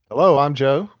Hello, I'm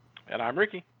Joe, And I'm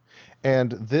Ricky.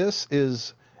 and this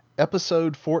is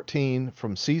episode 14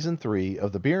 from season 3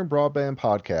 of the Beer and Broadband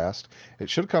podcast. It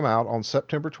should come out on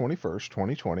September 21st,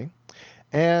 2020.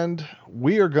 And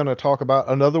we are going to talk about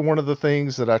another one of the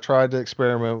things that I tried to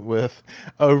experiment with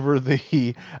over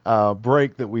the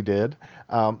break that we did,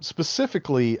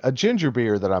 specifically a ginger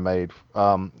beer that I made,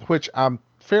 which I'm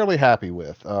fairly happy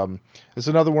with. It's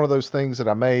another one of those things that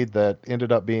I made that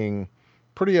ended up being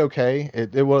pretty okay.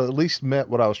 It will at least met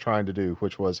what I was trying to do,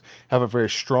 which was have a very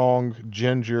strong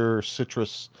ginger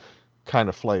citrus kind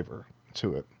of flavor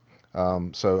to it.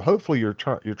 So hopefully you're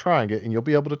trying it and you'll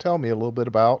be able to tell me a little bit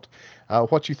about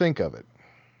what you think of it.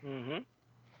 hmm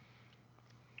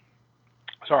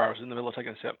Sorry, I was in the middle of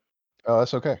taking a sip.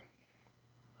 That's okay.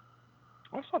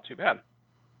 Oh, it's not too bad.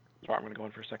 Sorry, I'm going to go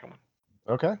in for a second one.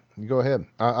 Okay, you go ahead.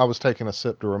 I was taking a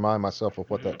sip to remind myself of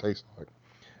what that hmm tastes like.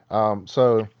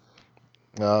 So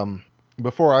um,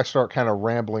 before I start kind of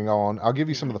rambling on, I'll give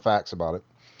you some of hmm the facts about it.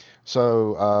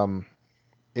 So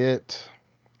it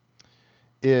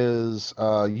is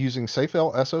using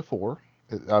Safel SO4.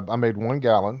 I made 1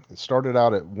 gallon. It started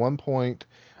out at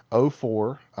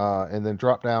 1.04 and then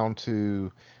dropped down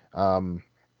to um,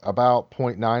 about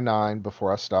 0.99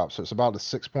 before I stopped. So it's about a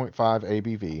 6.5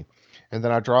 ABV. And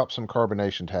then I dropped some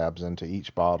carbonation tabs into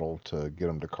each bottle to get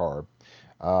them to carb.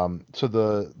 So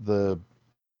the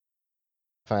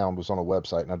found was on a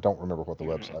website, and I don't remember what the hmm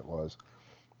website was.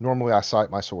 Normally, I cite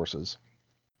my sources,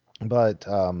 but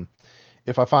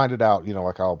if I find it out,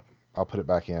 like I'll put it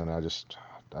back in.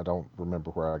 I don't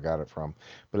remember where I got it from,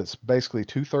 but it's basically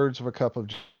 2/3 of a cup of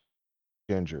ginger. So I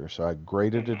grated it up,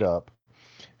 hmm and then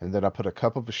I put a cup of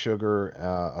sugar, a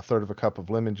third of a cup of lemon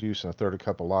juice, and a third of a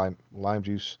cup of lime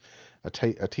juice, a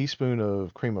teaspoon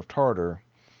of cream of tartar,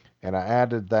 and I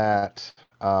added that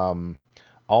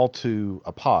all to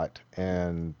a pot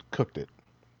and cooked it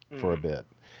for a hmm bit.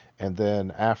 And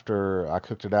then after I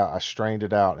cooked it out, I strained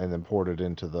it out and then poured it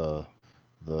into the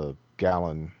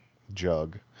gallon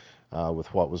jug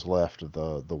with what was left of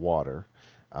the water,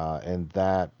 and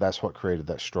that's what created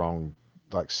that strong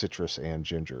like citrus and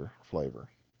ginger flavor.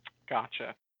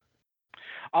 Gotcha.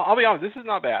 I'll be honest, this is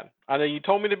not bad. I know you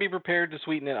told me to be prepared to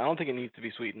sweeten it. I don't think it needs to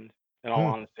be sweetened, in all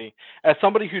Hmm. honesty. As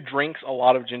somebody who drinks a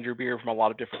lot of ginger beer from a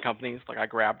lot of different companies, like I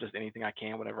grab just anything I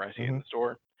can whenever I see it in Hmm. the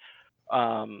store.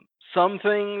 Some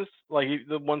things, like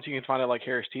the ones you can find at like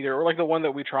Harris Teeter, or like the one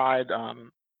that we tried, I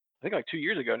think like 2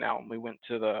 years ago now when we went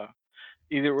to the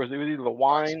it was either the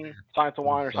Science of wine, beer. Science of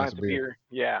Wine, or Science Science of of beer. Beer.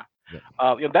 Yeah, Yep.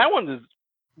 that one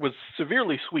was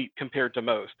severely sweet compared to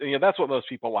most. And, that's what most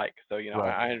people like. So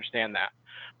Right. I understand that.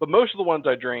 But most of the ones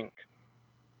I drink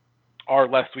are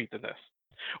less sweet than this.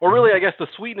 Or Hmm. really, I guess the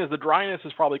sweetness, the dryness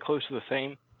is probably close to the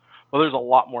same. But there's a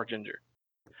lot more ginger.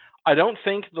 I don't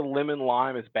think the lemon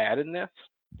lime is bad in this.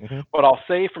 Hmm. But I'll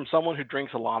say from someone who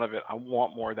drinks a lot of it, I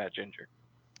want more of that ginger.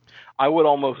 I would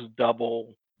almost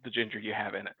double the ginger you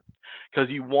have in it because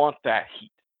you want that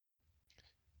heat.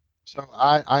 So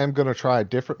I am going to try a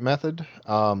different method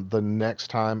the next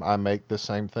time I make the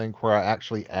same thing, where I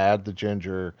actually add the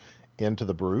ginger into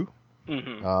the brew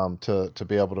hmm to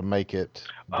be able to make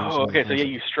it do Oh, some of the okay. So things yeah, that.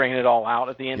 you strain it all out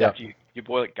at the end Yep. after you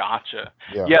boil it. Gotcha.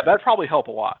 Yeah. Yeah, that'd probably help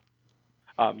a lot.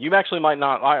 You actually might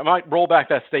not. I might roll back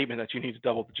that statement that you need to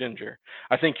double the ginger.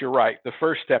 I think you're right. The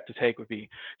first step to take would be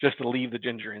just to leave the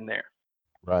ginger in there.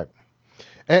 Right.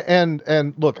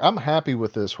 And look, I'm happy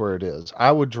with this where it is.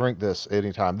 I would drink this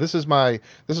anytime. This is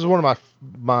one of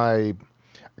my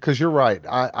because you're right.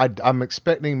 I'm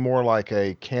expecting more like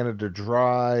a Canada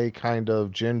Dry kind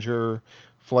of ginger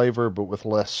flavor, but with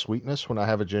less sweetness when I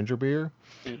have a ginger beer.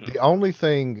 hmm The only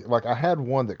thing, like I had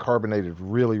one that carbonated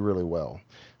really, really well.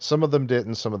 Some of them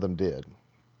didn't, some of them did.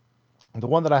 The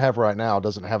one that I have right now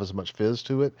doesn't have as much fizz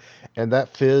to it, and that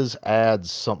fizz adds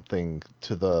something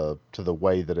to the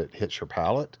way that it hits your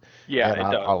palate, Yeah, and it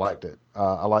I does. liked it.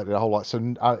 I liked it a whole lot. So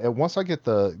once I get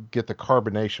the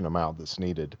carbonation amount that's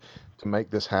needed to make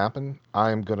this happen,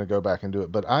 I'm gonna go back and do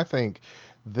it. But I think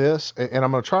and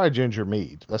I'm gonna try ginger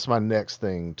mead. That's my next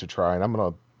thing to try, and I'm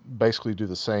gonna basically do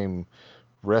the same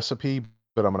recipe,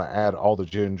 but I'm gonna add all the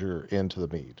ginger into the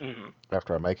mead hmm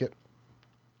after I make it.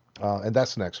 And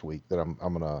that's next week that I'm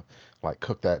gonna like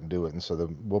cook that and do it. And so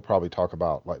then we'll probably talk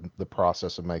about like the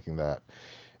process of making that.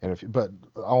 And if but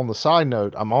on the side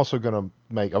note, I'm gonna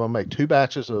make 2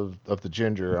 batches of the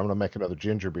ginger. I'm gonna make another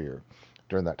ginger beer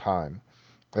during that time,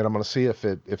 and I'm gonna see if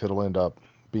it'll end up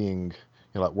being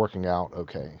like working out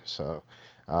okay. So,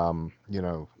 you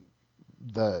know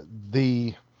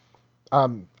the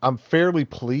I'm fairly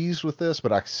pleased with this,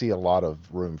 but I see a lot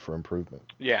of room for improvement.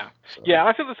 Yeah. So, Yeah,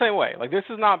 I feel the same way. Like this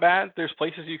is not bad. There's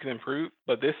places you can improve,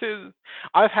 but this is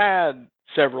I've had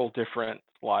several different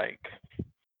like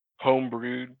home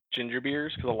brewed ginger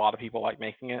beers because a lot of people like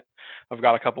making it. I've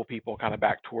got a couple people kind of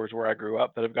back towards where I grew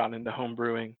up that have gotten into home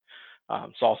brewing.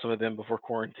 Saw some of them before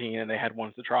quarantine and they had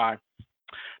ones to try.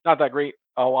 Not that great.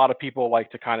 A lot of people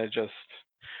like to kind of just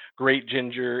grate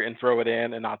ginger and throw it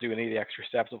in and not do any of the extra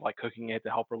steps of like cooking it to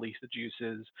help release the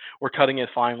juices or cutting it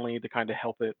finely to kind of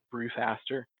help it brew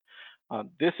faster.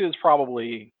 This is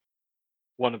probably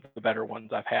one of the better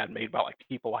ones I've had made by like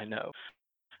people I know.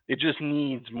 It just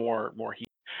needs more heat.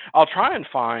 I'll try and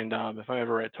find if I'm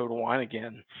ever at Total Wine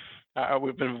again.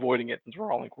 We've been avoiding it since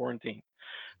we're all in quarantine.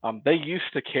 They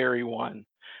used to carry one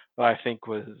that I think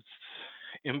was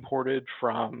imported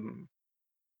from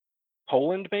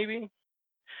Poland, maybe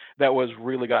that was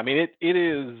really good. I mean, it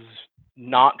is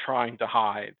not trying to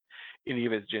hide any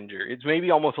of its ginger. It's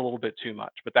maybe almost a little bit too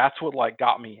much, but that's what like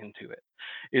got me into it.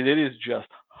 It is just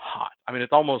hot. I mean,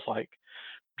 it's almost like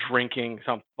drinking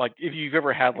some like if you've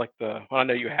ever had like well, I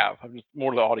know you have. I'm just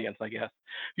more to the audience, I guess.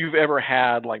 If you've ever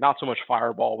had like not so much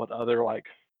Fireball, but other like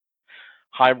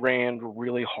high brand,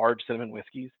 really hard cinnamon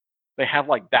whiskeys, they have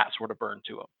like that sort of burn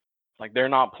to them. Like they're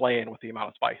not playing with the amount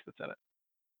of spice that's in it.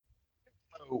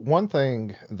 one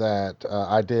thing that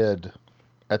I did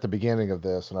at the beginning of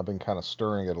this, and I've been kind of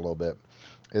stirring it a little bit,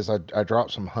 is I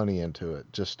dropped some honey into it,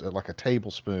 just like a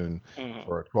tablespoon Hmm.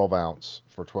 for a 12 ounce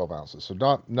for 12 ounces. So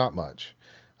not much.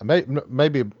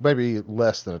 Maybe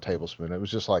less than a tablespoon. It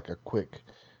was just like a quick,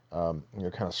 kind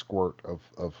of squirt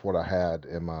of what I had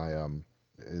in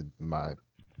my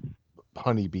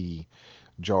honeybee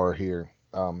jar here,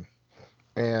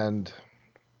 and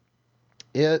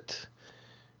it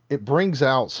it brings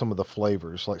out some of the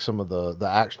flavors, like some of the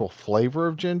actual flavor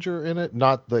of ginger in it,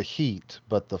 not the heat,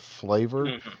 but the flavor.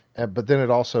 Hmm. And, but then it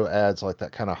also adds like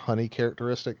that kind of honey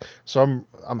characteristic. So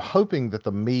I'm hoping that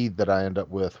the mead that I end up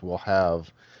with will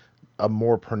have a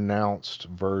more pronounced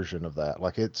version of that.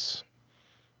 Like it's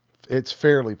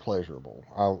fairly pleasurable.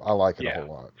 I like it a Yeah.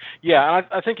 whole lot. Yeah, and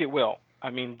I think it will. I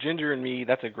mean, ginger and mead,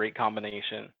 that's a great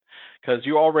combination because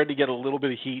you already get a little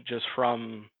bit of heat just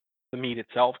from the mead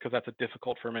itself because that's a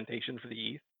difficult fermentation for the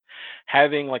yeast.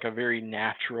 Having like a very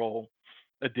natural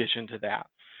addition to that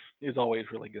is always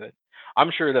really good.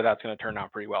 I'm sure that that's going to turn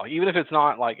out pretty well. Even if it's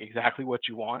not like exactly what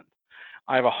you want,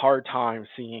 I have a hard time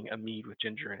seeing a mead with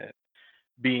ginger in it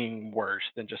being worse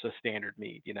than just a standard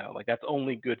mead, Like that's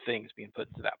only good things being put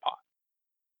into that pot.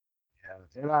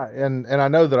 And I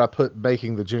know that I put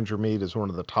baking the ginger mead as one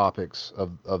of the topics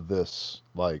of this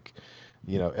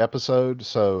episode.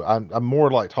 So I'm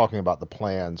more like talking about the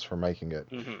plans for making it,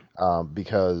 Hmm.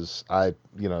 because I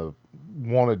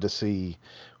wanted to see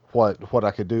what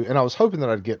I could do, and I was hoping that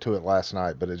I'd get to it last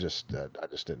night, but I just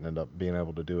didn't end up being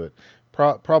able to do it.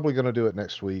 Probably going to do it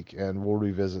next week, and we'll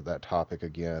revisit that topic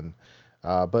again.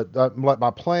 But like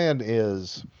my plan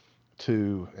is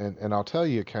and I'll tell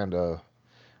you kind of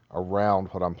around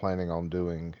what I'm planning on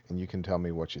doing, and you can tell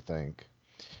me what you think.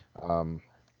 Um,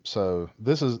 so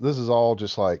this is all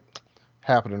just like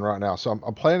happening right now. So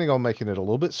I'm planning on making it a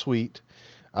little bit sweet,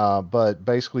 but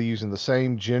basically using the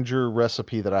same ginger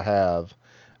recipe that I have,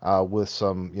 with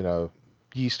some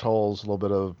yeast holes, a little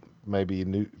bit of maybe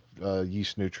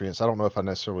yeast nutrients. I don't know if I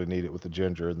necessarily need it with the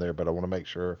ginger in there, but I want to make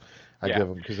sure I Yeah. give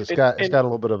them because And it's and got a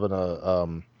little bit of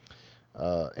an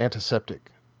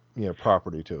antiseptic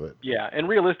property to it. yeah, and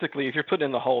realistically, if you're putting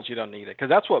in the hulls, you don't need it because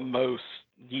that's what most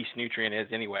yeast nutrient is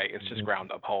anyway. It's just Mhm.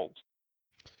 ground up hulls.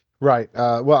 Right.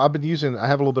 Well, I have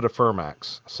a little bit of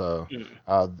Fermax, so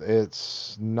Mm.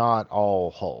 it's not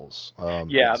all hulls.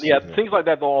 Yeah, It's yeah, things like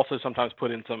that. They'll also sometimes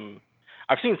put in some.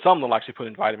 I've seen some that'll actually put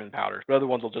in vitamin powders, but other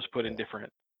ones will just put in yeah,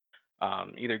 different,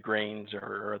 either grains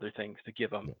or other things to give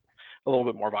them yeah. a little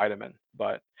bit more vitamin.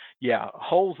 But yeah,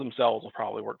 hulls themselves will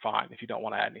probably work fine if you don't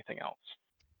want to add anything else.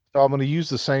 So I'm going to use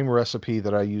the same recipe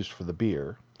that I used for the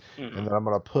beer, and Hmm. then I'm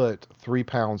going to put 3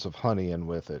 pounds of honey in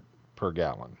with it per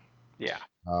gallon, Yeah.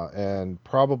 and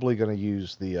probably going to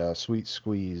use the Sweet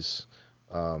Squeeze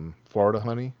Florida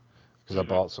honey because I Hmm.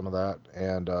 bought some of that,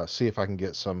 and see if I can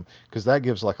get some because that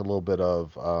gives like a little bit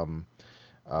of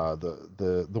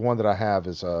the one that I have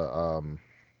is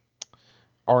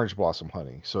orange blossom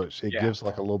honey. So it Yeah. gives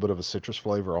like a little bit of a citrus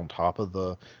flavor on top of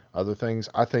the other things.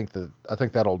 I think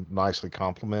that'll nicely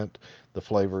complement the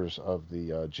flavors of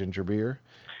the ginger beer,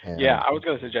 Yeah, and I was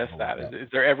going to hopefully suggest it'll work that. Is out. is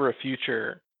there ever a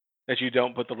future that you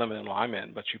don't put the lemon and lime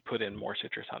in, but you put in more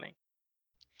citrus honey?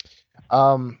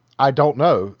 I don't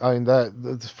know. I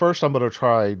mean, first I'm going to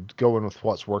try going with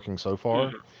what's working so far,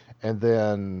 Hmm. and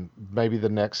then maybe the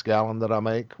next gallon that I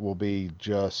make will be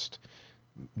just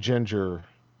ginger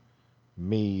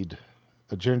mead,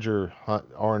 a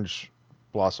orange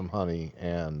blossom honey,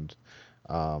 and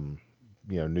um,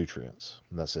 nutrients.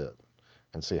 And that's it,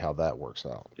 and see how that works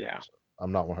out. Yeah. So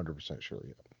I'm not 100% sure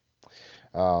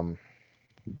yet. Um,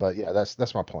 but yeah,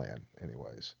 that's my plan,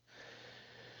 anyways.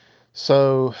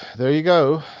 So there you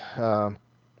go. Um,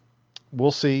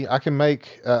 we'll see. I can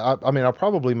make. I mean, I'll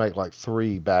probably make like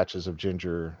 3 batches of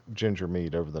ginger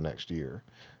mead over the next year,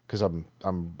 because I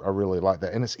really like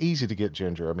that, and it's easy to get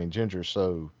ginger. I mean, ginger's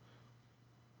so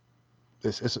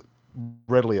it's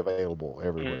readily available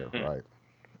everywhere, Hmm. right?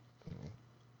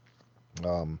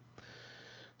 Um,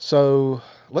 so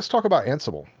let's talk about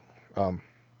Ansible. Um,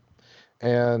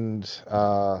 and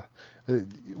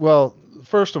well,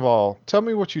 first of all, tell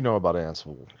me what you know about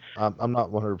Ansible. I'm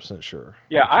not 100% sure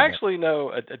Yeah, what you I know. actually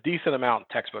know a decent amount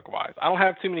textbook wise. I don't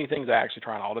have too many things I actually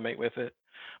try and automate with it,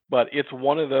 but it's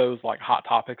one of those like hot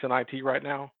topics in IT right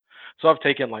now. So I've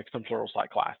taken like some Pluralsight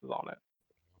classes on it.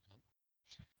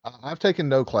 I've taken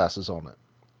no classes on it.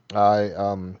 I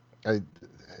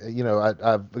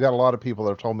I've got a lot of people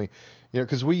that have told me,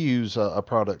 because we use a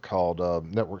product called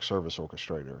Network Service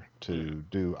Orchestrator Mm. to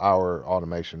do our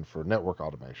automation for network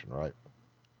automation, right?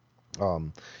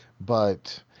 Um,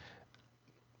 but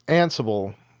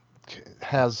Ansible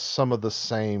has some of the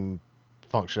same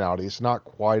functionality. It's not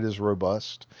quite as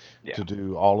robust Yeah. to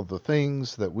do all of the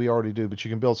things that we already do, but you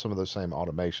can build some of those same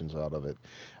automations out of it.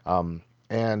 Um,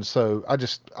 and so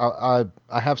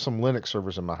I have some Linux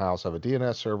servers in my house. I have a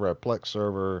DNS server, a Plex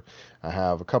server. I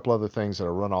have a couple other things that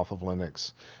are run off of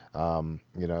Linux.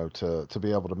 To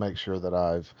be able to make sure that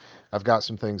I've got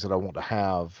some things that I want to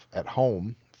have at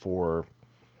home for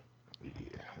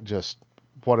just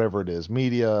whatever it is,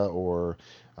 media or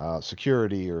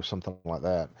security or something like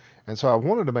that. And so I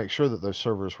wanted to make sure that those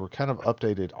servers were kind of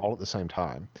updated all at the same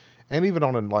time, and even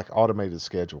on a like automated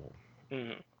schedule.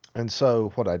 Hmm. And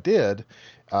so what I did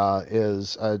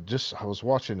is I was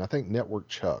watching, I think, Network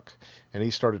Chuck, and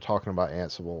he started talking about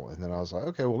Ansible, and then I was like,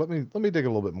 okay, well, let me dig a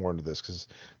little bit more into this, because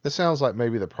this sounds like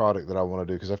maybe the product that I want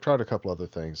to do, because I've tried a couple other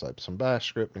things like some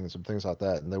Bash scripting and some things like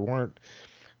that, and they weren't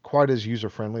quite as user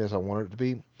friendly as I wanted it to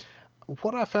be.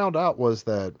 What I found out was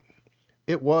that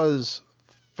it was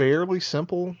fairly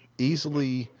simple,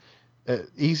 easy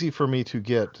for me to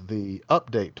get the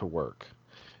update to work.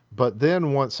 But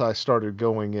then once I started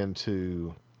going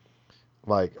into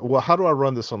like, well, how do I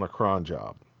run this on a cron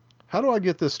job? How do I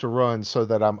get this to run so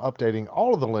that I'm updating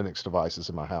all of the Linux devices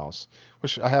in my house,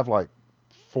 which I have like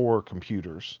 4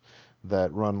 computers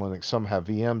that run Linux. Some have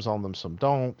VMs on them, some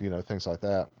don't, things like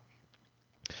that.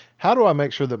 How do I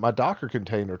make sure that my Docker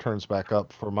container turns back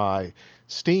up for my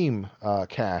Steam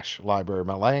cache library,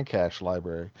 my LAN cache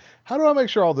library? How do I make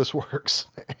sure all this works?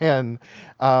 And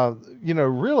uh,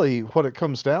 really, what it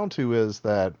comes down to is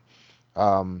that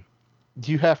um,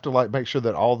 you have to like make sure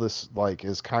that all this like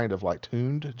is kind of like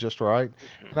tuned just right.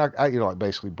 Hmm. And I like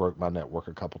basically broke my network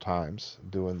a couple times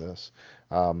doing this.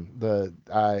 The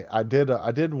I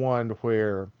did one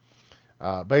where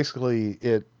basically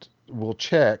it will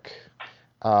check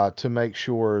to make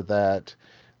sure that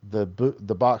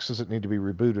the box doesn't need to be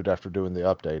rebooted after doing the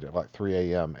update at like 3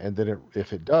 a.m. And then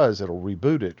if it does, it'll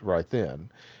reboot it right then.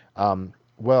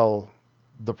 Well,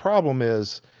 the problem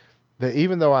is that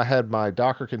even though I had my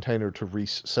Docker container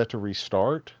set to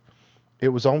restart, it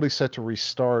was only set to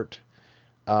restart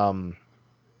um,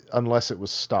 unless it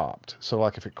was stopped. So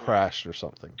like if it Hmm. crashed or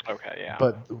something. Okay. Yeah.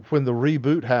 But when the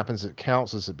reboot happens, it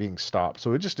counts as it being stopped.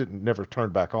 So it just didn't never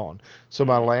turned back on. So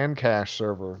my Hmm. LAN cache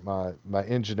server, my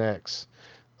Nginx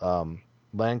um,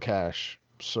 LAN cache,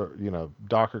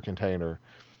 Docker container,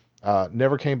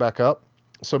 never came back up.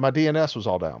 So my DNS was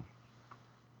all down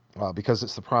because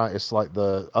it's like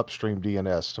the upstream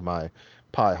DNS to my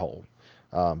Pi-hole.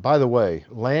 By the way,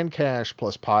 LAN cache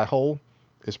plus Pi-hole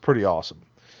is pretty awesome.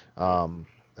 Hmm. Um,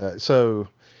 so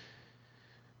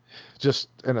just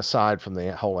an aside from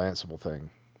the whole Ansible thing,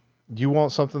 you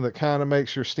want something that kind of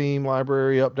makes your Steam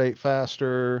library update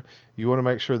faster. You want to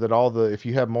make sure that if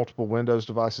you have multiple Windows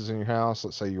devices in your house,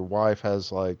 let's say your wife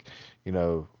has like,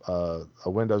 a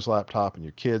Windows laptop, and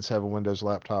your kids have a Windows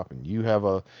laptop, and you have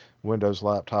a Windows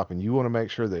laptop, and you want to make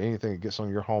sure that anything that gets on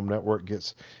your home network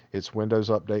gets its Windows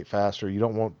update faster. You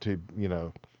don't want to,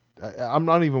 I'm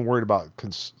not even worried about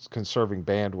conserving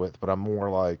bandwidth, but I'm more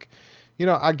like,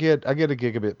 I get a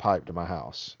gigabit pipe to my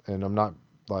house, and I'm not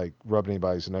like rubbing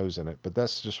anybody's nose in it, but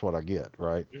that's just what I get,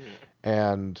 right? Hmm.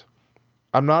 And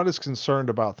I'm not as concerned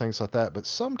about things like that, but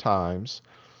sometimes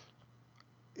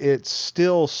it's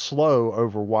still slow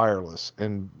over wireless.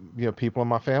 And people in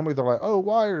my family, they're like, "Oh,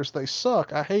 wires, they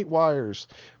suck. I hate wires."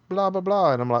 Blah blah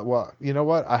blah. And I'm like, "Well, you know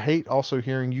what? I hate also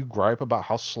hearing you gripe about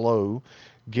how slow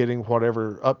getting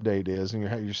whatever update is, and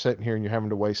you're sitting here and you're having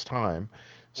to waste time."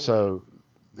 Mhm. So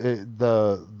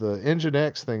the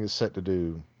Nginx thing is set to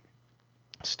do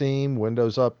Steam,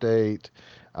 Windows Update,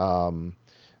 um,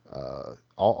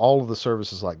 all of the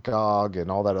services like GOG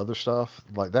and all that other stuff.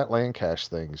 Like that LAN cache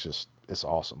thing is just it's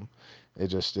awesome. It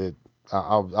just it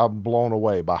I'm blown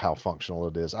away by how functional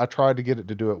it is. I tried to get it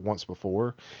to do it once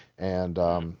before, and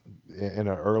Mhm. in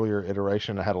an earlier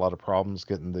iteration, I had a lot of problems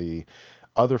getting the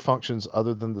other functions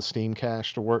other than the Steam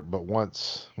cache to work. But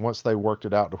once they worked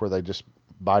it out to where they just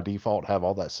by default have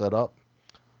all that set up,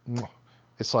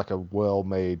 it's like a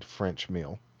well-made French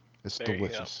meal. It's There you go.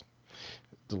 delicious,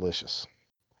 delicious.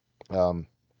 Um,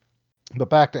 but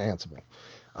back to Ansible.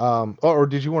 Or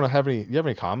did you want to have any? You have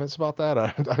any comments about that?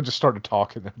 I just started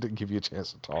talking. I didn't give you a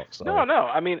chance to talk. No, Sorry. no.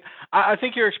 I mean, I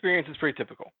think your experience is pretty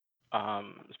typical,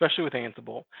 especially with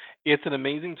Ansible. It's an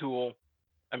amazing tool.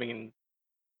 I mean,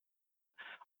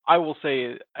 I will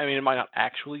say, I mean, it might not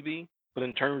actually be, but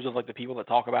in terms of like the people that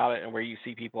talk about it and where you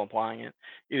see people applying it,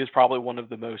 it is probably one of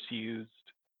the most used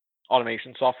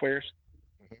automation softwares.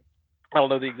 I don't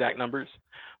know the exact numbers,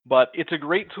 but it's a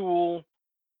great tool.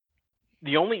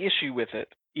 The only issue with it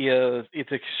is it's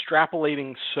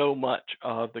extrapolating so much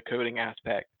of the coding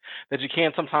aspect that you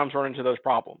can sometimes run into those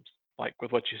problems, like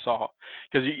with what you saw,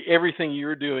 because everything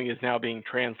you're doing is now being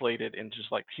translated into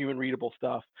just like human readable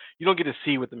stuff. You don't get to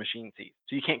see what the machine sees,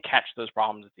 so you can't catch those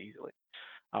problems as easily.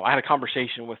 I had a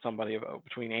conversation with somebody about,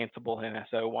 between Ansible and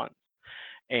SO once,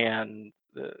 and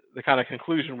the kind of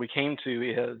conclusion we came to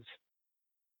is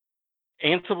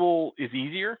Ansible is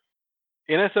easier.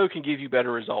 NSO can give you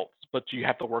better results, but you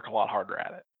have to work a lot harder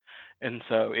at it. And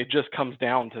so it just comes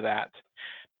down to that.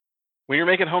 When you're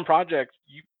making home projects,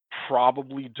 you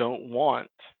probably don't want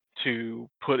to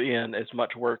put in as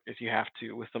much work as you have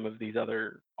to with some of these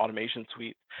other automation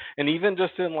suites. And even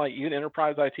just in like even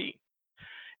enterprise IT,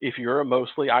 if you're a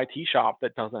mostly IT shop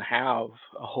that doesn't have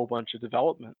a whole bunch of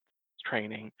development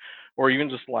training, or even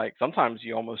just like sometimes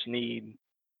you almost need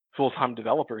full-time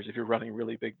developers if you're running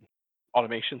really big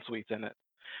automation suites in it,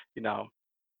 you know,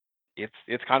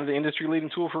 it's kind of the industry leading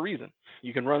tool for a reason.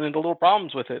 You can run into little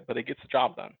problems with it, but it gets the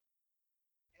job done.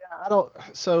 I don't.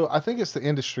 So I think it's the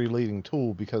industry leading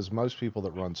tool because most people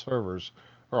that run servers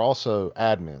are also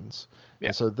admins, Yeah.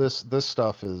 and so this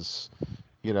stuff is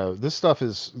this stuff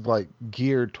is like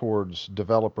geared towards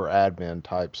developer admin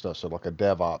type stuff, so like a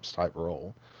DevOps type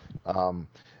role. Um,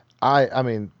 I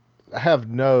mean, I have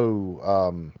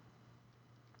no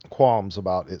qualms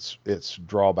about its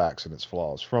drawbacks and its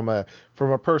flaws from a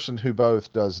person who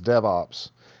both does DevOps,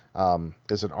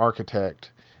 is an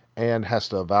architect, and has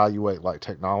to evaluate like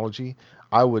technology.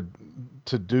 I would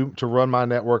to run my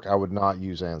network. I would not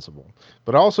use Ansible,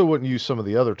 but I also wouldn't use some of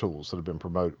the other tools that have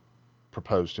been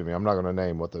proposed to me. I'm not going to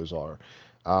name what those are.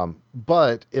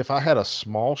 But if I had a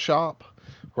small shop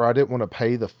where I didn't want to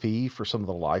pay the fee for some of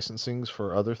the licensings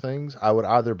for other things, I would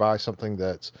either buy something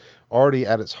that's already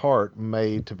at its heart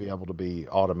made to be able to be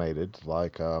automated,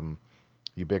 like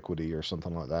Ubiquity or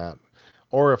something like that.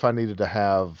 Or if I needed to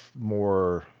have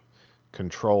more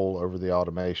control over the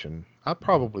automation, I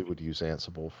probably would use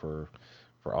Ansible for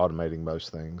automating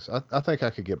most things. I think I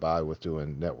could get by with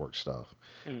doing network stuff.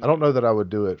 I don't Hmm. know that I would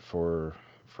do it for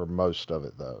most of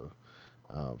it though.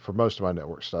 For most of my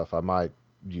network stuff, I might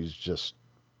use just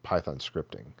Python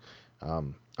scripting.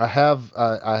 I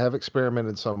have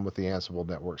experimented some with the Ansible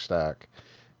network stack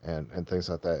and things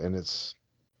like that, and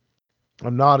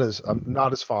I'm not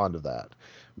as fond of that.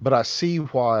 But I see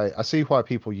why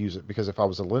people use it because if I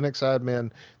was a Linux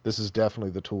admin, this is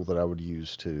definitely the tool that I would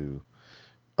use to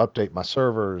update my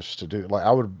servers to do like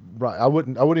I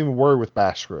wouldn't even worry with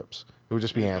bash scripts. It would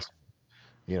just be Hmm.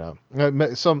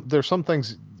 Ansible. Some there's some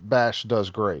things Bash does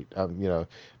great.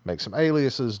 Make some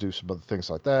aliases, do some other things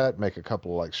like that, make a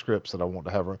couple of like scripts that I want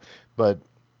to have. But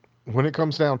when it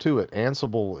comes down to it,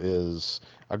 Ansible is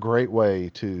a great way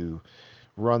to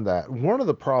run that. One of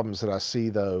the problems that I see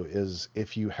though is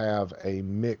if you have a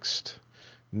mixed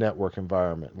network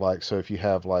environment. Like, so if you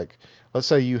have like, let's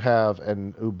say you have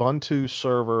an Ubuntu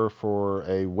server for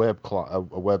a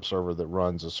web server that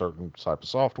runs a certain type of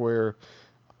software,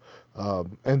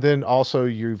 and then also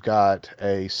you've got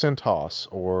a CentOS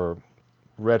or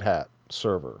Red Hat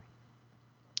server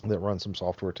that runs some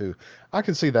software too. I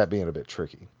can see that being a bit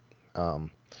tricky.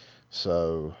 Um,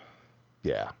 so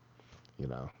yeah, you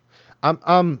know,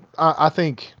 I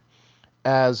think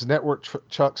as Network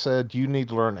Chuck said, you need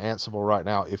to learn Ansible right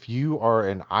now. If you are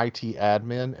an IT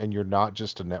admin and you're not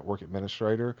just a network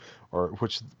administrator, or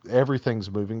which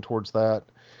everything's moving towards that,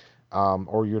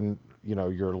 or you're a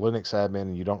Linux admin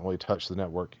and you don't really touch the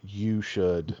network, you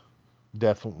should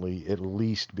definitely at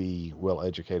least be well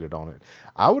educated on it.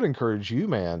 I would encourage you,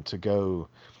 man, to go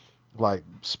like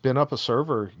spin up a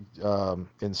server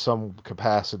in some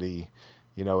capacity,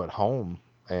 at home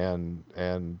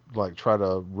and like try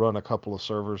to run a couple of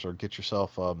servers or get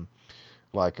yourself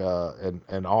like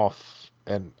an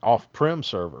off-prem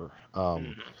server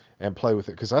Mhm. and play with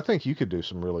it because I think you could do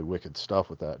some really wicked stuff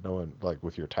with that, knowing like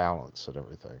with your talents and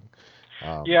everything.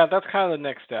 Um, Yeah, that's kind of the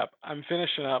next step. I'm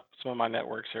finishing up some of my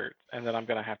network certs, and then I'm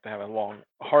gonna have to have a long,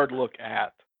 hard look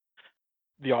at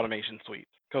the automation suite.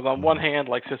 Because on one mhm. hand,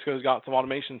 like Cisco's got some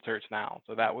automation certs now,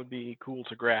 so that would be cool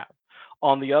to grab.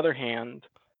 On the other hand,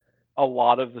 a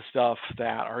lot of the stuff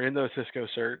that are in those Cisco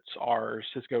certs are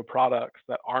Cisco products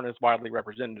that aren't as widely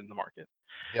represented in the market.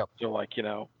 Yep. So, like,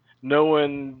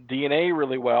 knowing DNA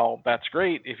really well, that's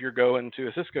great if you're going to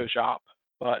a Cisco shop,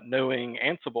 but knowing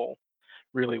Ansible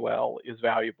really well is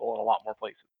valuable in a lot more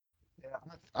places.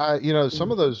 Yeah.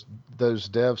 Some of those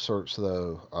dev certs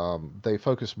though, they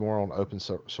focus more on open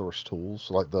source tools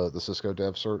like the Cisco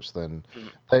dev certs than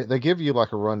Mhm. they give you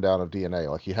like a rundown of DNA,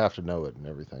 like you have to know it and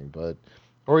everything, but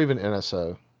or even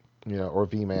NSO, or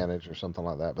vManage or something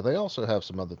like that. But they also have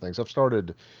some other things. I've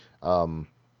started um,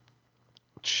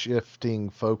 shifting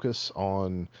focus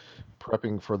on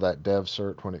prepping for that dev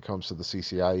cert when it comes to the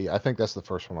CCIE. I think that's the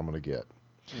first one I'm going to get.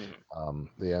 Mhm.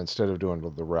 Yeah, instead of doing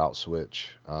the route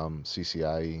switch,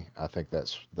 CCIE, I think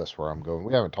that's where I'm going.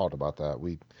 We haven't talked about that.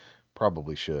 We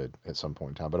probably should at some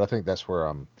point in time, but I think that's where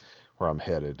I'm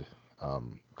headed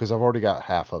because I've already got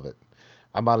half of it.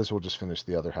 I might as well just finish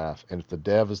the other half. And if the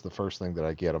dev is the first thing that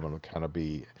I get, I'm going to kind of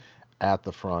be at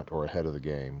the front or ahead of the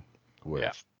game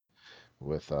Yeah.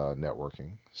 with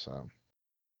networking. So,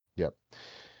 yep.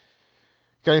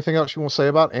 Got anything else you want to say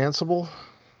about Ansible?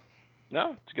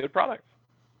 No, it's a good product.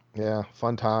 Yeah,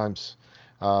 fun times.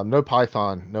 No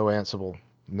Python, no Ansible,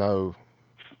 no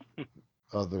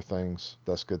other things.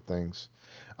 That's good things.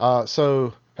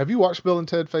 So, have you watched Bill and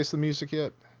Ted Face the Music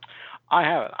yet? I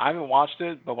haven't. I haven't watched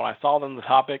it, but when I saw them the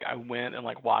topic, I went and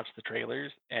like watched the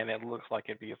trailers, and it looks like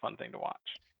it'd be a fun thing to watch.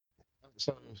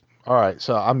 So, all right.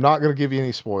 So, I'm not going to give you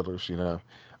any spoilers.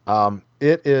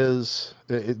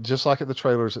 It just like at the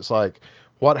trailers. It's like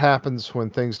what happens when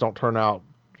things don't turn out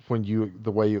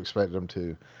the way you expect them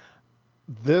to.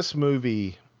 This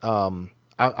movie,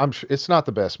 I'm sure it's not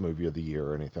the best movie of the year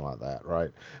or anything like that,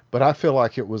 right? But I feel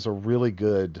like it was a really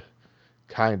good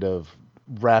kind of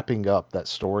wrapping up that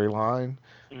storyline,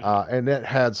 Hmm. and it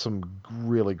had some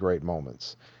really great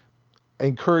moments. I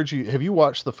encourage you. Have you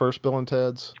watched the first Bill and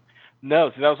Ted's?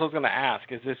 No, so that was what I was going to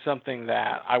ask. Is this something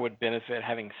that I would benefit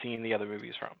having seen the other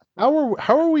movies from?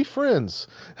 How are we friends?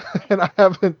 And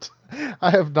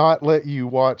I have not let you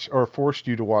watch or forced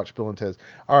you to watch Bill and Ted's.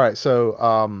 All right, so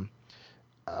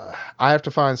I have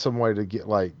to find some way to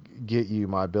get you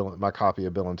my copy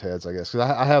of Bill and Ted's, I guess, because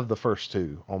I have the first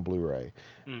two on Blu-ray,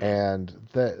 Hmm. and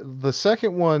the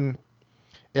second one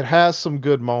it has some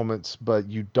good moments, but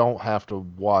you don't have to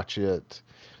watch it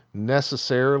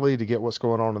necessarily to get what's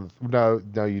going on. No,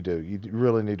 no, you do. You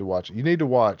really need to watch it. You need to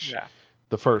watch Yeah.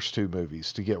 the first two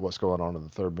movies to get what's going on in the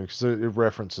third movie because it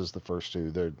references the first two.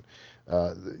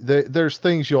 There's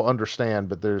things you'll understand,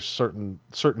 but there's certain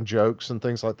jokes and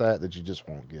things like that you just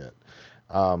won't get.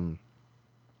 Um,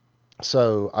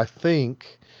 so I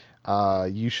think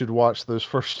you should watch those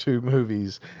first two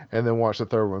movies and then watch the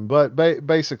third one. But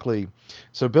basically,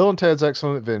 so Bill and Ted's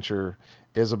Excellent Adventure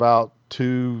is about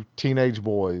two teenage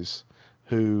boys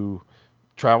who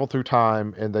travel through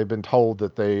time, and they've been told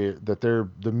that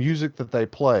the music that they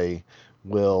play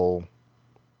will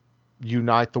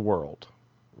unite the world,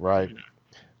 right? Hmm.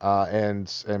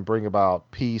 And bring about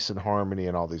peace and harmony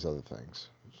and all these other things.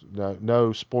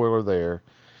 No spoiler there.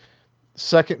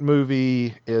 Second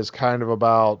movie is kind of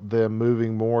about them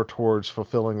moving more towards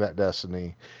fulfilling that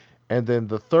destiny. And then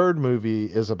the third movie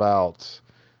is about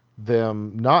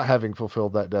them not having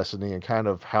fulfilled that destiny and kind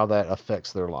of how that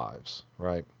affects their lives,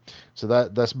 right? So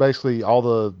that's basically all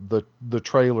the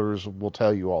trailers will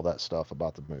tell you all that stuff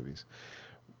about the movies.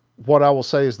 What I will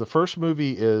say is the first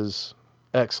movie is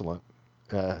excellent.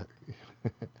 Uh,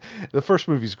 the first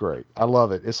movie's great. I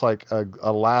love it. It's like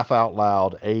a laugh out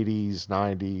loud 80s,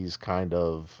 90s kind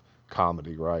of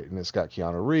comedy, right? And it's got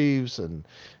Keanu Reeves and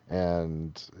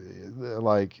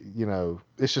like,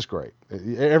 it's just great.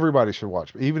 Everybody should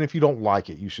watch it. Even if you don't like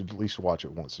it, you should at least watch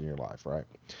it once in your life, right?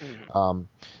 Hmm. Um,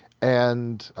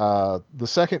 And the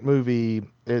second movie,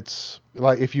 it's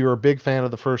like if you're a big fan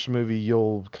of the first movie,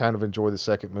 you'll kind of enjoy the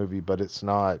second movie, but it's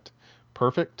not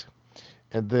perfect.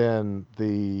 And then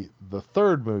the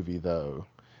third movie though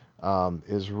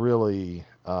is really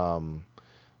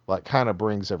like kind of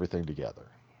brings everything together.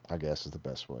 I guess is the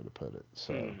best way to put it.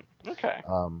 So Mm, okay.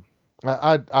 um,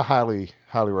 I highly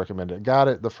recommend it. Got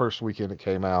it the first weekend it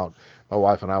came out. My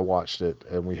wife and I watched it,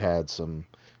 and we had some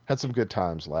good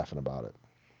times laughing about it.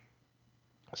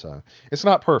 So it's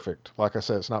not perfect. Like I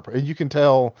said, it's not. You can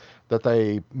tell that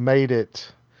they made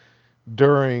it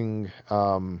during,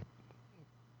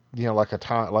 like a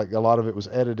time, like a lot of it was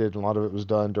edited, and a lot of it was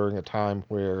done during a time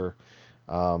where,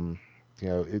 um,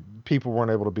 people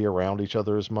weren't able to be around each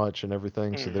other as much and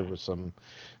everything. So Mm,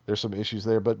 there's some issues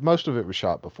there, but most of it was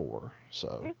shot before.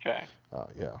 So okay.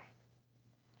 yeah.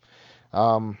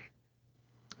 Um,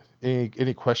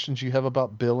 any questions you have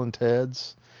about Bill and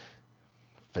Ted's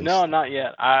Face No, the not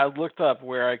yet. I looked up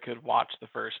where I could watch the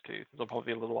first two. It'll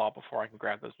probably be a little while before I can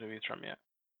grab those movies from you.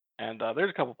 And there's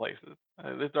a couple places.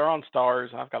 They're on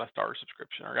Stars. I've got a Star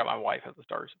subscription, or I got my wife has a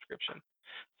Star subscription.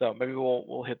 So maybe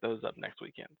we'll hit those up next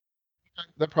weekend.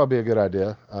 That'd probably be a good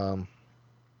idea.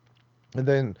 And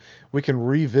then we can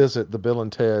revisit the Bill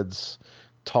and Ted's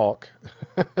talk.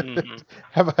 Hmm.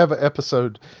 Have an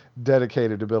episode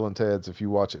dedicated to Bill and Ted's if you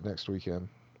watch it next weekend.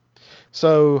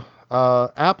 So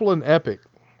Apple and Epic,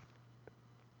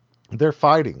 they're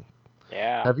fighting.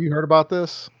 Yeah, Have you heard about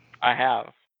this? I have.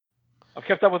 I've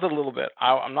kept up with it a little bit.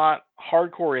 I'm not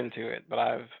hardcore into it, but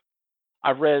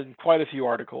I've read quite a few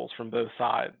articles from both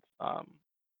sides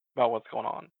about what's going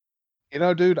on. You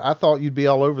know, dude, I thought you'd be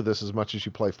all over this as much as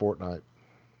you play Fortnite.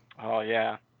 Oh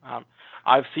yeah,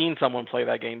 I've seen someone play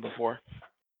that game before.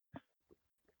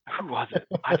 Who was it?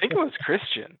 I think it was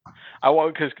Christian.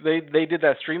 Because they did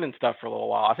that streaming stuff for a little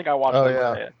while. I think I watched Oh them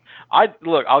yeah. play it.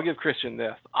 I'll give Christian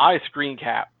this. I screen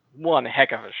cap one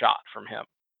heck of a shot from him,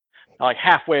 like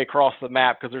halfway across the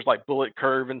map because there's like bullet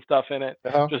curve and stuff in it.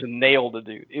 Uh-huh. Just nailed the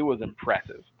dude. It was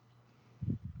impressive.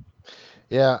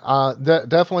 Yeah,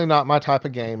 definitely not my type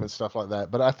of game and stuff like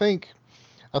that. But I think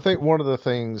one of the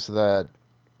things that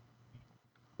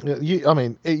I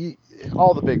mean,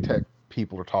 all the big tech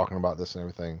people are talking about this and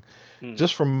everything. Mm,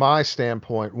 Just from my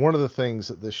standpoint, one of the things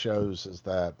that this shows is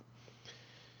that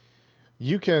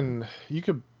you can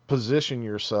position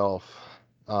yourself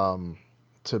um,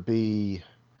 to be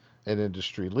an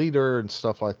industry leader and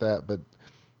stuff like that, but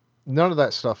none of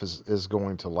that stuff is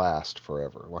going to last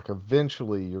forever. Like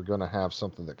eventually, you're going to have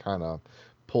something that kind of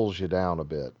pulls you down a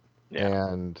bit, yeah,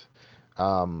 and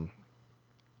um,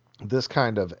 this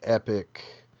kind of epic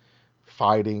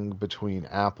fighting between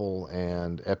Apple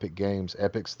and Epic Games.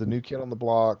 Epic's the new kid on the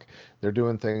block. They're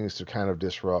doing things to kind of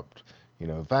disrupt,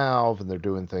 Valve, and they're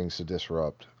doing things to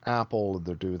disrupt Apple, and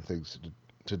they're doing things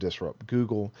to disrupt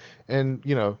Google. And,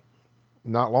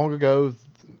 not long ago,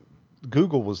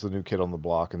 Google was the new kid on the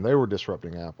block, and they were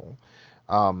disrupting Apple.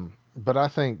 But I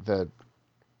think that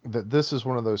this is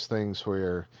one of those things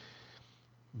where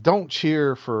don't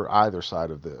cheer for either side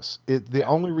of this. The yeah,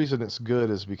 only reason it's good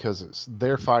is because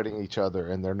they're fighting each other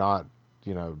and they're not,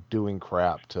 doing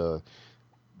crap to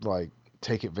like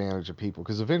take advantage of people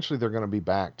because eventually they're going to be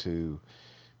back to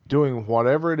doing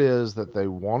whatever it is that they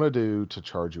want to do to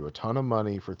charge you a ton of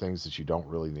money for things that you don't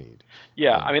really need.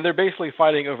 yeah. And I mean, they're basically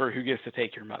fighting over who gets to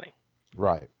take your money.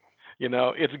 right.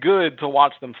 It's good to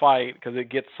watch them fight because it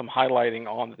gets some highlighting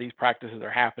on that these practices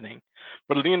are happening.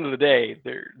 But at the end of the day,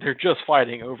 they're just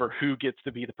fighting over who gets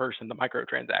to be the person the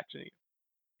microtransaction.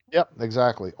 Yep,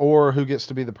 exactly. Or who gets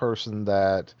to be the person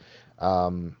that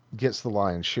gets the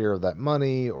lion's share of that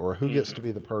money, or who gets to Hmm.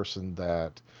 be the person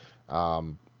that,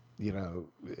 um,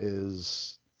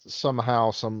 is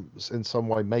somehow in some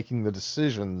way making the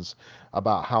decisions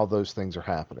about how those things are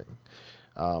happening.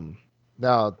 Um,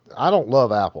 Now, I don't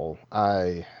love Apple.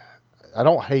 I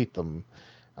don't hate them.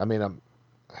 I mean,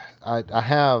 I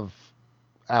have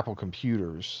Apple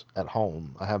computers at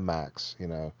home. I have Macs,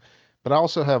 but I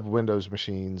also have Windows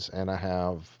machines and I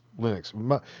have Linux.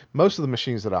 Most of the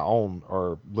machines that I own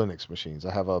are Linux machines.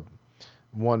 I have a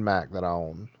one Mac that I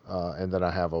own, and then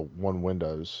I have a one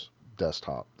Windows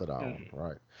desktop that I own, Hmm.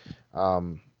 right?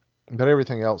 Um, but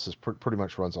everything else is pretty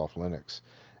much runs off Linux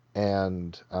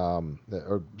and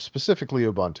or specifically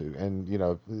Ubuntu, and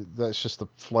that's just the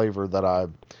flavor that I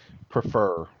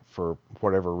prefer for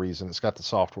whatever reason. It's got the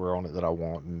software on it that I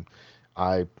want, and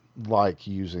I like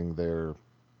using their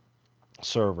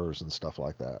servers and stuff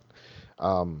like that.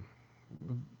 Um,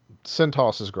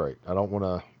 CentOS is great. I don't want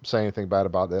to say anything bad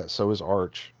about that. So is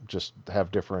Arch. Just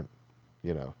have different,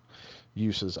 you know,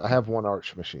 uses. I have one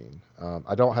Arch machine.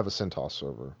 I don't have a CentOS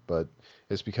server, but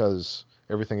it's because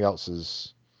everything else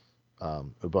is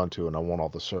Ubuntu, and I want all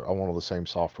the same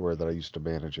software that I used to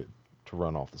manage it to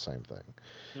run off the same thing.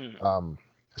 Hmm. Um,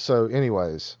 so,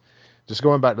 anyways, just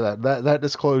going back to that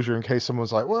disclosure, in case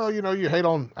someone's like, well, you hate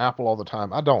on Apple all the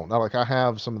time. I don't. Like, I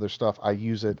have some of their stuff. I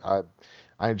use it. I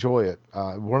enjoy it.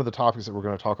 One of the topics that we're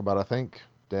going to talk about, I think,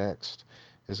 next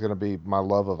is going to be my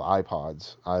love of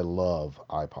iPods. I love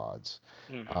iPods.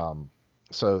 Hmm. Um,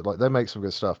 so, like, they make some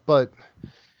good stuff. But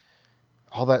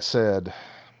all that said,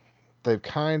 they've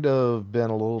kind of been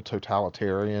a little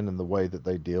totalitarian in the way that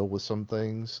they deal with some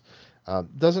things.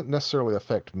 Doesn't necessarily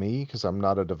affect me because I'm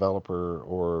not a developer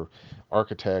or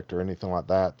architect or anything like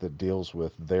that that deals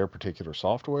with their particular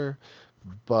software,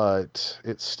 but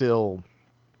it's still,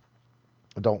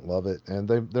 I don't love it. And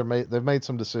they've made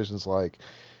some decisions like,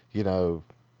 you know,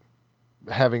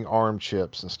 having ARM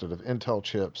chips instead of Intel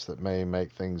chips that may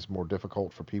make things more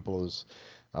difficult for people as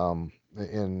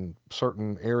in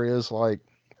certain areas like,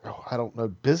 oh, I don't know,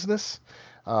 business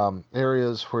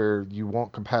areas where you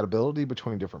want compatibility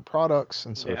between different products.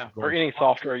 And so if Yeah. you're For going for any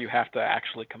ARM software chips, you have to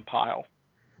actually compile.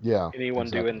 yeah, Anyone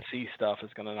exactly. doing C stuff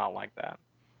is going to not like that.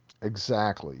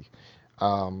 Exactly.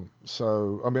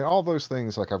 So, I mean, all those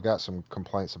things, like I've got some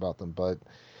complaints about them, but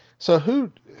so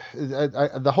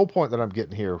the whole point that I'm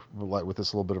getting here, like with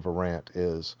this little bit of a rant,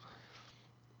 is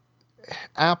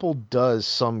Apple does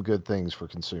some good things for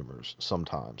consumers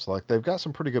sometimes. Like they've got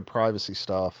some pretty good privacy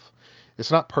stuff.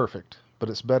 It's not perfect, but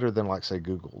it's better than like say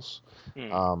Google's,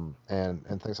 Hmm.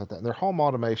 and things like that. And their home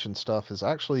automation stuff is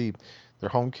actually their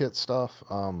HomeKit stuff,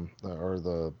 or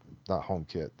the not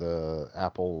HomeKit, the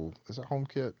Apple is it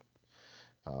HomeKit?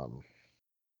 Um,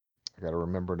 I got to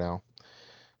remember now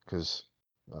because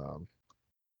um,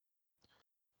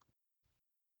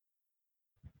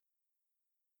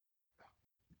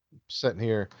 sitting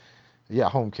here. Yeah,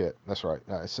 HomeKit. That's right.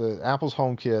 So Apple's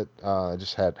HomeKit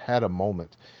just had a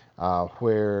moment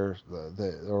where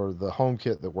the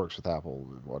HomeKit that works with Apple,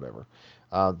 whatever.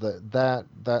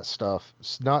 That stuff.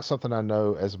 It's not something I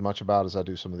know as much about as I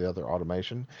do some of the other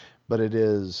automation, but it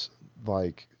is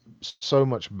like so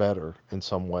much better in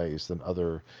some ways than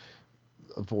other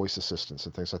voice assistants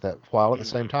and things like that. While at the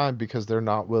same Hmm. time, because they're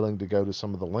not willing to go to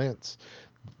some of the lengths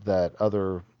that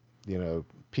other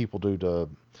people do to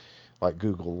like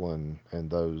Google and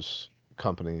those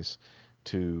companies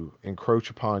to encroach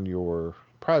upon your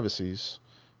privacies,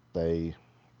 they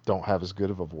don't have as good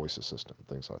of a voice assistant and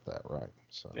things like that, right?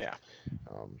 So Yeah.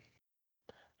 um,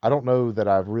 I don't know that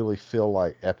I really feel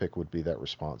like Epic would be that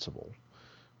responsible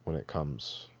when it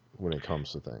comes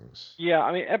to things. Yeah.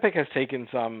 I mean, Epic has taken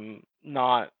some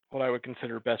not what I would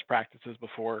consider best practices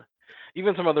before.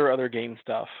 Even some other game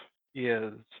stuff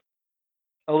is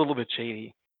a little bit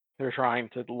shady. They're trying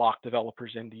to lock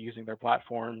developers into using their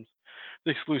platforms,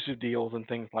 the exclusive deals, and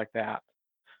things like that.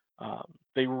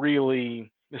 They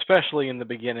really, especially in the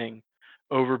beginning,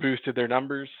 overboosted their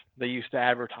numbers. They used to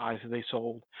advertise that they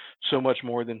sold so much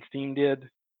more than Steam did.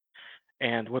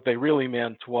 And what they really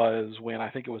meant was when I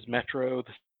think it was Metro,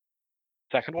 the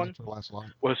second one, Metro last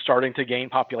light. was starting to gain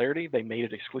popularity, they made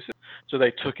it exclusive. So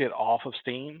they took it off of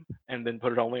Steam and then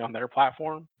put it only on their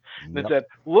platform. And then Yep. said,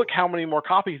 look how many more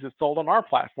copies it sold on our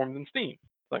platform than Steam.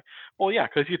 It's like, well, yeah,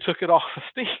 because you took it off of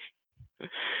Steam.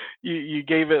 You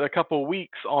gave it a couple of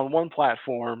weeks on one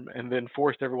platform and then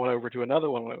forced everyone over to another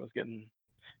one when it was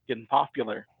getting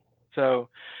popular. So,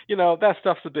 that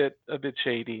stuff's a bit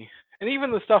shady. And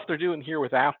even the stuff they're doing here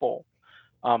with Apple.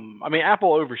 I mean,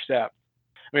 Apple overstepped.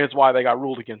 I mean, it's why they got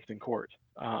ruled against in court.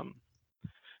 Um,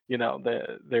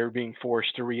 they're being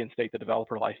forced to reinstate the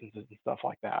developer licenses and stuff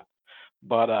like that.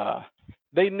 But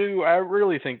they knew. I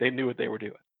really think they knew what they were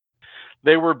doing.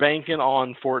 They were banking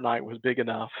on Fortnite was big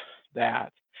enough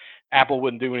that Apple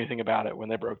wouldn't do anything about it when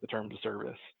they broke the terms of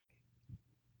service.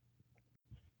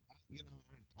 You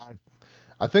know,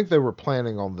 I think they were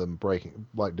planning on them breaking,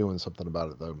 like doing something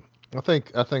about it though. I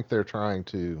think they're trying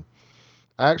to.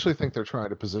 I actually think they're trying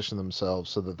to position themselves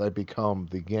so that they become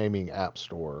the gaming app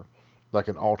store, like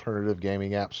an alternative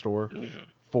gaming app store Mm-hmm.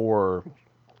 for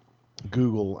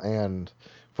Google and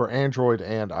for Android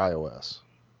and iOS,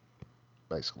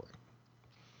 basically.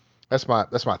 That's my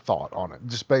thought on it,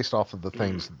 just based off of the Mm-hmm.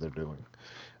 things that they're doing.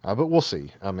 But we'll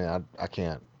see. I mean, I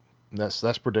can't.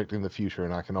 That's predicting the future,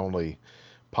 and I can only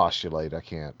postulate. I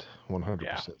can't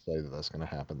Yeah, 100% say that that's going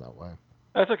to happen that way.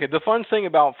 that's okay. The fun thing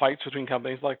about fights between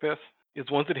companies like this is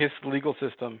once it hits the legal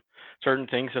system, certain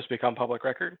things just become public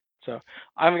record. So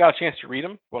I haven't got a chance to read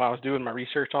them when I was doing my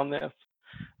research on this.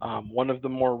 One of the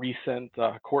more recent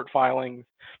court filings,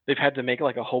 they've had to make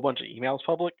like a whole bunch of emails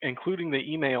public, including the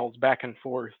emails back and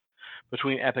forth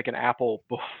between Epic and Apple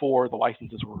before the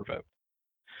licenses were revoked.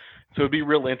 So it'd be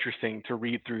real interesting to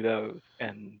read through those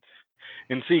and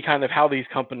see kind of how these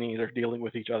companies are dealing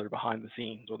with each other behind the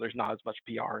scenes, where there's not as much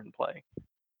PR in play.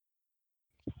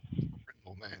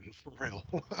 Oh man, for real.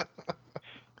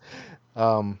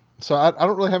 So I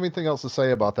don't really have anything else to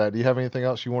say about that. Do you have anything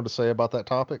else you want to say about that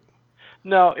topic?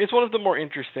 No, it's one of the more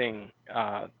interesting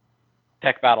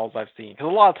tech battles I've seen, because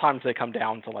a lot of times they come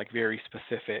down to like very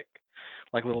specific,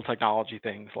 like little technology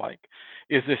things, like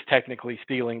is this technically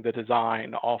stealing the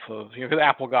design off of, because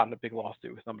Apple got in a big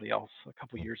lawsuit with somebody else a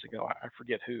couple years ago. I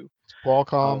forget who. Of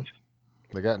Qualcomm,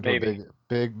 they got into a maybe.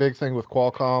 big thing with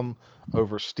Qualcomm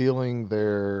over stealing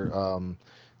their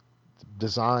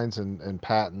designs and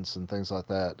patents and things like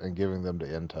that and giving them to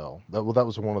Intel. That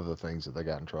was one of the things that they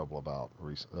got in trouble about,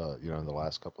 in the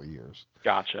last couple of years.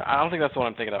 Gotcha. I don't think that's what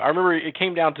I'm thinking of. I remember it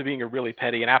came down to being a really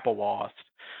petty, and Apple lost.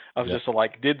 I was Yep. just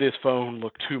like, did this phone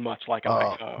look too much like an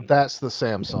iPhone? That's the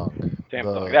Samsung,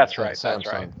 Samsung. That's right. That's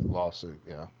right. Samsung lawsuit.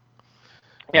 Yeah.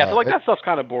 Yeah, so like It, that stuff's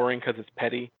kind of boring because it's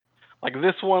petty. Like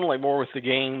this one, like more with the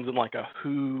games and like a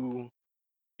who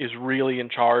is really in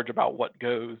charge about what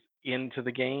goes into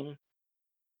the game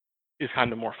is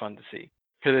kind of more fun to see,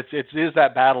 because it is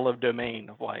that battle of domain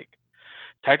of like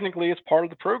technically it's part of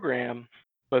the program,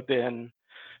 but then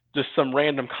just some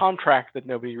random contract that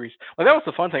nobody reads. Like that was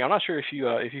the fun thing. I'm not sure if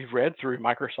you've read through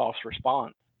Microsoft's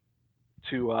response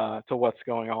to what's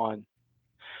going on,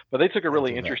 but they took a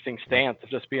really into that. interesting Yep. stance of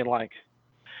just being like,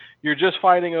 you're just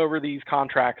fighting over these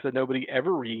contracts that nobody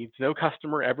ever reads, no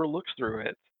customer ever looks through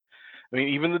it. I mean,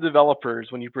 even the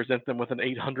developers, when you present them with an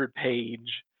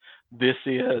 800-page, this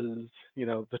is,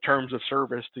 the terms of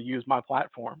service to use my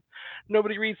platform,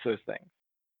 nobody reads those things.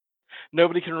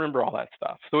 Nobody can remember all that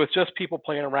stuff. So it's just people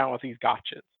playing around with these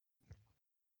gotchas.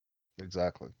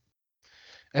 Exactly.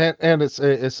 And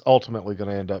it's ultimately going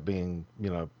to end up being,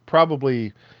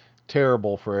 probably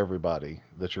terrible for everybody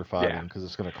that you're Yeah. fighting because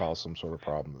it's going to cause some sort of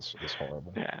problem that's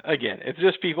horrible. Yeah. Again, it's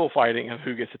just people fighting of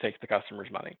who gets to take the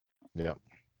customer's money. Yeah.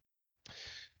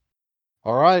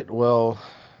 All right. Well,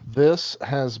 this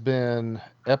has been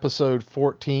episode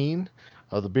 14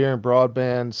 of the Beer and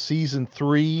Broadband season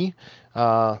 3,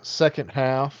 second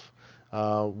half.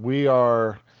 We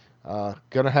are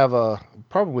going to have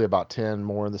probably about 10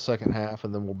 more in the second half,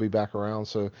 and then we'll be back around.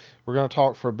 So we're going to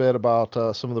talk for a bit about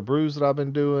some of the brews that I've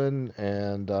been doing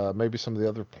and maybe some of the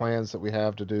other plans that we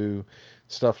have to do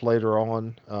stuff later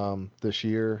on this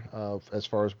year as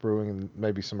far as brewing, and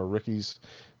maybe some of Ricky's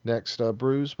next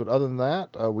brews. But other than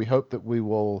that, we hope that we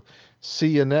will see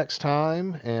you next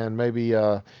time, and maybe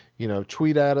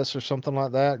tweet at us or something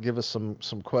like that. Give us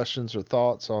some questions or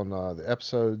thoughts on the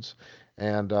episodes,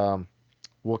 and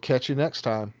we'll catch you next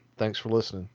time. Thanks for listening.